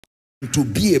to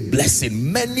be a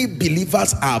blessing. Many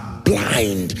believers are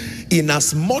blind. In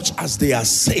as much as they are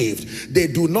saved, they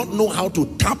do not know how to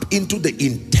tap into the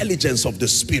intelligence of the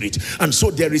Spirit. And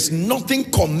so there is nothing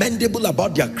commendable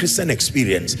about their Christian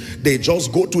experience. They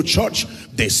just go to church,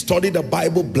 they study the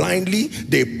Bible blindly,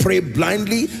 they pray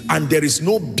blindly, and there is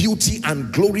no beauty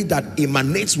and glory that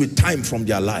emanates with time from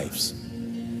their lives.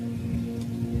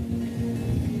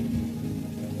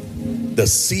 The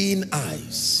seeing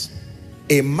eyes.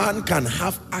 A man can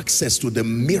have access to the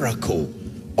miracle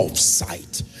of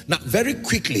sight. Now, very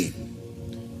quickly,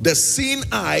 the seeing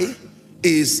eye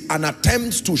is an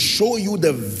attempt to show you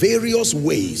the various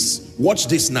ways, watch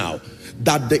this now,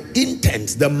 that the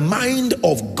intent, the mind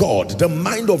of God, the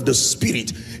mind of the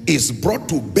Spirit is brought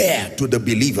to bear to the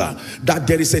believer. That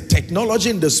there is a technology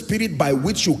in the Spirit by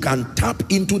which you can tap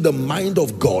into the mind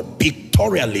of God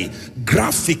pictorially,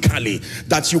 graphically,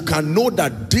 that you can know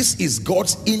that this is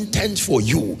God's intent for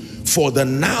you, for the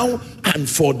now and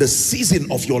for the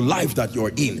season of your life that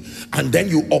you're in. And then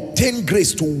you obtain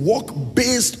grace to walk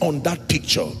based on that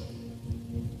picture.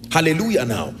 Hallelujah.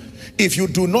 Now, if you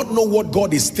do not know what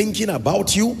God is thinking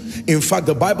about you, in fact,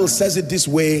 the Bible says it this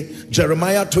way,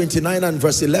 Jeremiah 29 and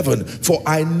verse 11, for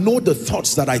I know the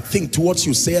thoughts that I think towards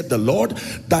you, saith the Lord,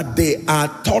 that they are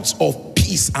thoughts of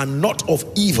peace and not of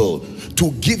evil,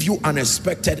 to give you an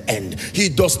expected end. He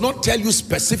does not tell you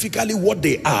specifically what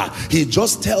they are. He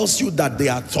just tells you that they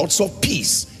are thoughts of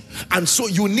peace. And so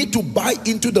you need to buy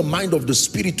into the mind of the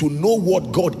Spirit to know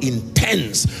what God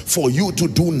intends for you to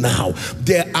do now.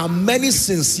 There are many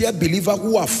sincere believers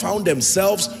who have found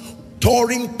themselves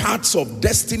touring paths of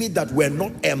destiny that were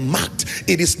not earmarked.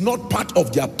 It is not part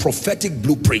of their prophetic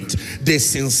blueprint. They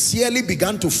sincerely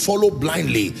began to follow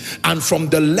blindly, and from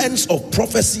the lens of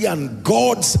prophecy and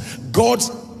God's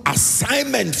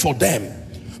assignment for them,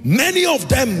 many of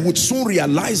them would soon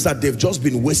realize that they've just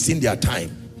been wasting their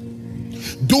time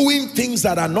doing things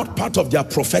that are not part of their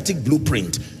prophetic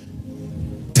blueprint,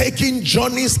 taking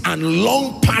journeys and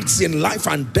long paths in life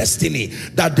and destiny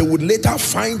that they would later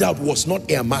find out was not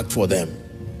earmarked for them.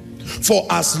 For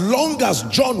as long as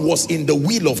John was in the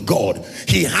will of God,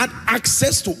 he had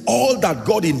access to all that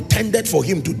God intended for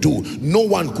him to do. No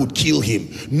one could kill him.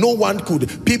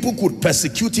 People could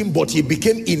persecute him, but he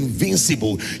became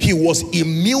invincible. He was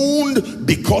immune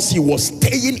because he was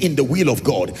staying in the will of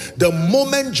God. The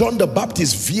moment John the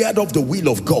Baptist veered off the will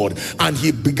of God and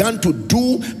he began to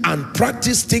do and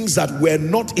practice things that were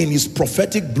not in his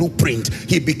prophetic blueprint,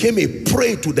 he became a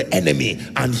prey to the enemy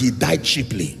and he died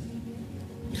cheaply.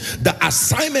 The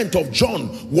assignment of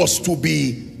John was to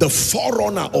be the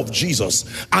forerunner of Jesus,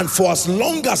 and for as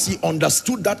long as he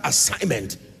understood that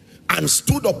assignment and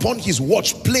stood upon his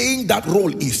watch playing that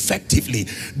role effectively,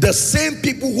 the same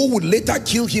people who would later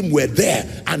kill him were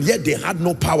there, and yet they had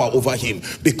no power over him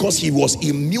because he was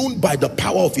immune by the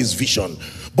power of his vision.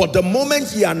 But the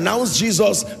moment he announced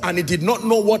Jesus and he did not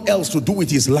know what else to do with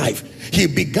his life, he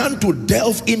began to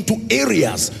delve into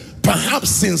areas, perhaps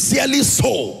sincerely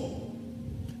so,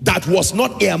 that was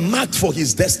not earmarked for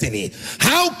his destiny.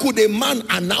 How could a man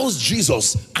announce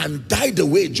Jesus and die the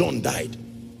way John died?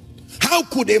 How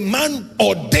could a man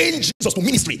ordain Jesus to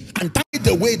ministry and die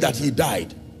the way that he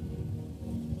died?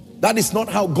 That is not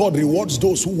how God rewards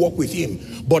those who walk with him.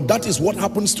 But that is what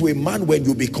happens to a man when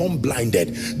you become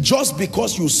blinded. Just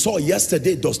because you saw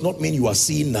yesterday does not mean you are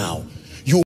seeing now.